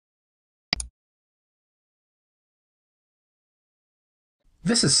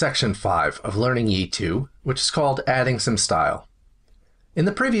This is section 5 of Learning E2, which is called Adding Some Style. In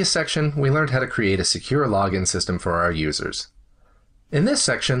the previous section, we learned how to create a secure login system for our users. In this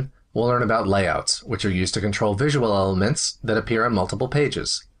section, we'll learn about layouts, which are used to control visual elements that appear on multiple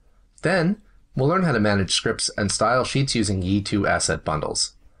pages. Then, we'll learn how to manage scripts and style sheets using E2 asset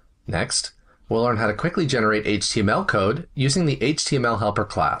bundles. Next, we'll learn how to quickly generate HTML code using the HTML helper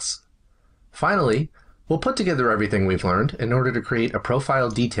class. Finally, we'll put together everything we've learned in order to create a profile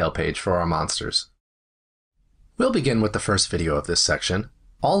detail page for our monsters. We'll begin with the first video of this section,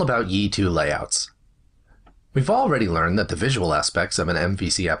 all about E2 layouts. We've already learned that the visual aspects of an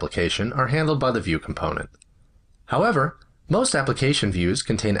MVC application are handled by the view component. However, most application views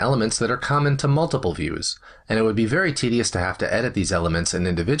contain elements that are common to multiple views, and it would be very tedious to have to edit these elements in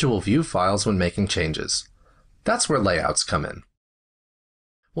individual view files when making changes. That's where layouts come in.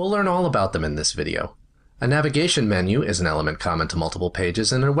 We'll learn all about them in this video. A navigation menu is an element common to multiple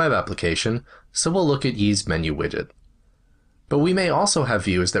pages in a web application, so we'll look at Yee's menu widget. But we may also have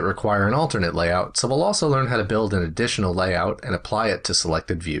views that require an alternate layout, so we'll also learn how to build an additional layout and apply it to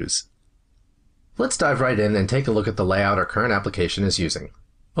selected views. Let's dive right in and take a look at the layout our current application is using.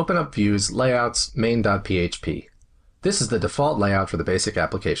 Open up Views, Layouts, Main.php. This is the default layout for the basic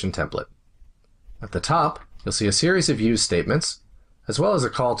application template. At the top, you'll see a series of use statements, as well as a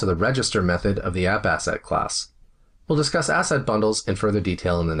call to the register method of the AppAsset class. We'll discuss asset bundles in further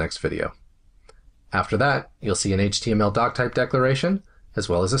detail in the next video. After that, you'll see an HTML doctype declaration, as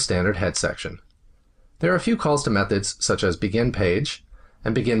well as a standard head section. There are a few calls to methods such as begin_page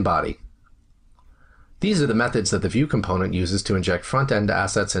and begin_body. These are the methods that the view component uses to inject front-end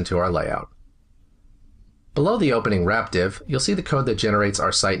assets into our layout. Below the opening wrap div, you'll see the code that generates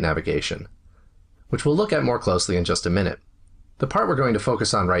our site navigation, which we'll look at more closely in just a minute. The part we're going to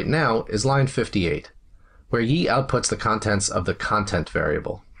focus on right now is line 58, where Yee outputs the contents of the content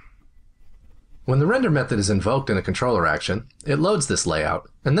variable. When the render method is invoked in a controller action, it loads this layout,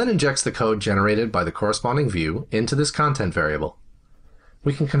 and then injects the code generated by the corresponding view into this content variable.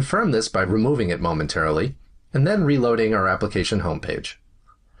 We can confirm this by removing it momentarily, and then reloading our application homepage.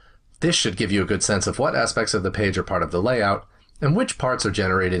 This should give you a good sense of what aspects of the page are part of the layout, and which parts are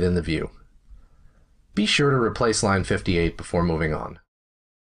generated in the view. Be sure to replace line 58 before moving on.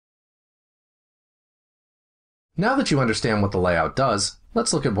 Now that you understand what the layout does,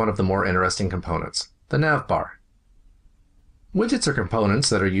 let's look at one of the more interesting components, the navbar. Widgets are components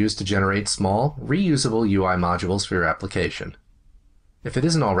that are used to generate small, reusable UI modules for your application. If it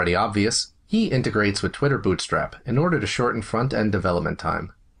isn't already obvious, Yee integrates with Twitter Bootstrap in order to shorten front-end development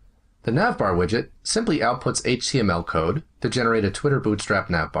time. The navbar widget simply outputs HTML code to generate a Twitter Bootstrap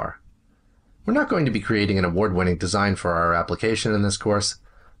navbar. We're not going to be creating an award-winning design for our application in this course,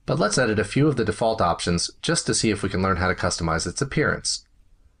 but let's edit a few of the default options just to see if we can learn how to customize its appearance.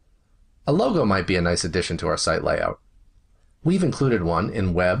 A logo might be a nice addition to our site layout. We've included one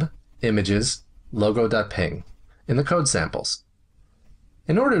in Web, Images, Logo.png in the code samples.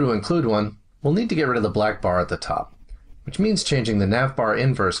 In order to include one, we'll need to get rid of the black bar at the top, which means changing the navbar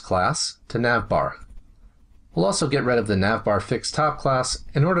inverse class to navbar. We'll also get rid of the navbar fixed top class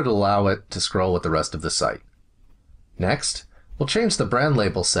in order to allow it to scroll with the rest of the site. Next, we'll change the brand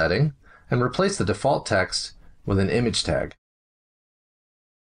label setting and replace the default text with an image tag.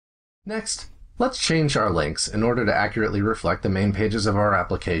 Next, let's change our links in order to accurately reflect the main pages of our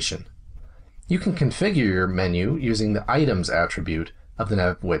application. You can configure your menu using the Items attribute of the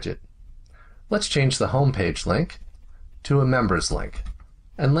nav widget. Let's change the home page link to a members link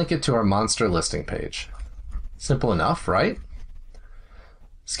and link it to our monster listing page. Simple enough, right?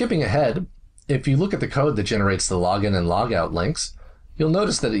 Skipping ahead, if you look at the code that generates the login and logout links, you'll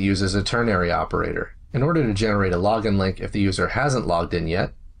notice that it uses a ternary operator in order to generate a login link if the user hasn't logged in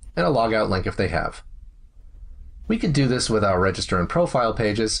yet, and a logout link if they have. We could do this with our register and profile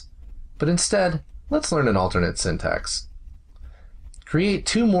pages, but instead, let's learn an alternate syntax. Create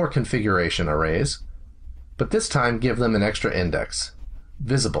two more configuration arrays, but this time give them an extra index,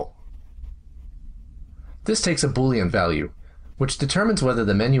 visible. This takes a Boolean value, which determines whether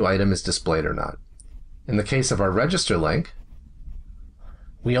the menu item is displayed or not. In the case of our register link,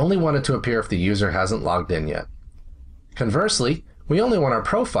 we only want it to appear if the user hasn't logged in yet. Conversely, we only want our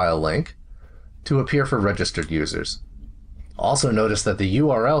profile link to appear for registered users. Also notice that the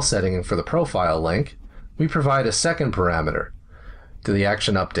URL setting for the profile link, we provide a second parameter to the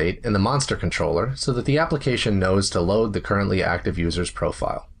action update in the monster controller so that the application knows to load the currently active user's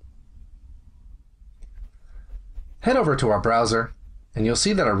profile. Head over to our browser, and you'll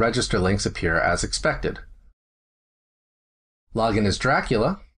see that our register links appear as expected. Login is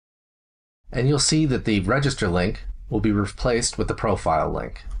Dracula, and you'll see that the register link will be replaced with the profile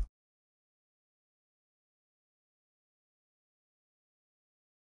link.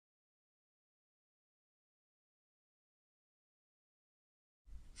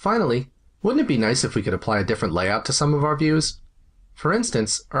 Finally, wouldn't it be nice if we could apply a different layout to some of our views? For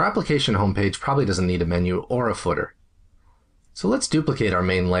instance, our application homepage probably doesn't need a menu or a footer. So let's duplicate our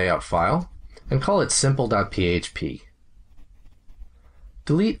main layout file and call it simple.php.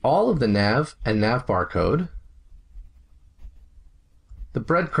 Delete all of the nav and navbar code, the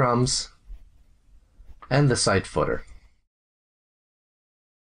breadcrumbs, and the site footer.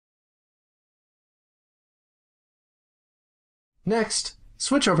 Next,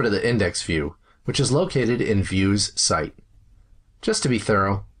 switch over to the index view, which is located in Views Site. Just to be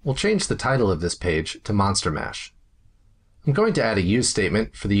thorough, we'll change the title of this page to Monster Mash. I'm going to add a use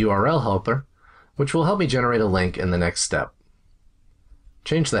statement for the URL helper, which will help me generate a link in the next step.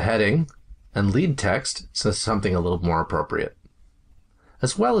 Change the heading and lead text to something a little more appropriate,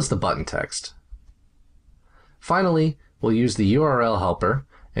 as well as the button text. Finally, we'll use the URL helper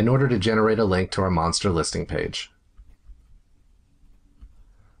in order to generate a link to our monster listing page.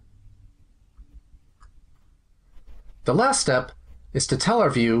 The last step is to tell our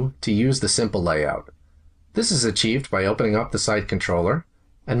view to use the simple layout. This is achieved by opening up the site controller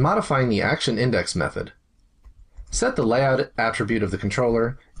and modifying the action index method. Set the layout attribute of the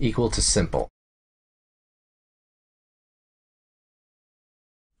controller equal to simple.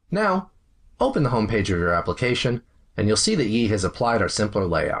 Now, open the home page of your application and you'll see that Yi has applied our simpler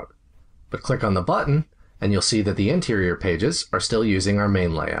layout. But click on the button and you'll see that the interior pages are still using our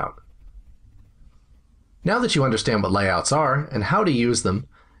main layout. Now that you understand what layouts are and how to use them,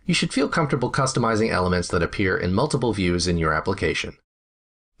 you should feel comfortable customizing elements that appear in multiple views in your application.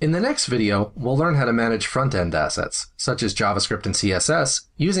 In the next video, we'll learn how to manage front-end assets, such as JavaScript and CSS,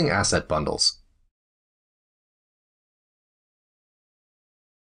 using asset bundles.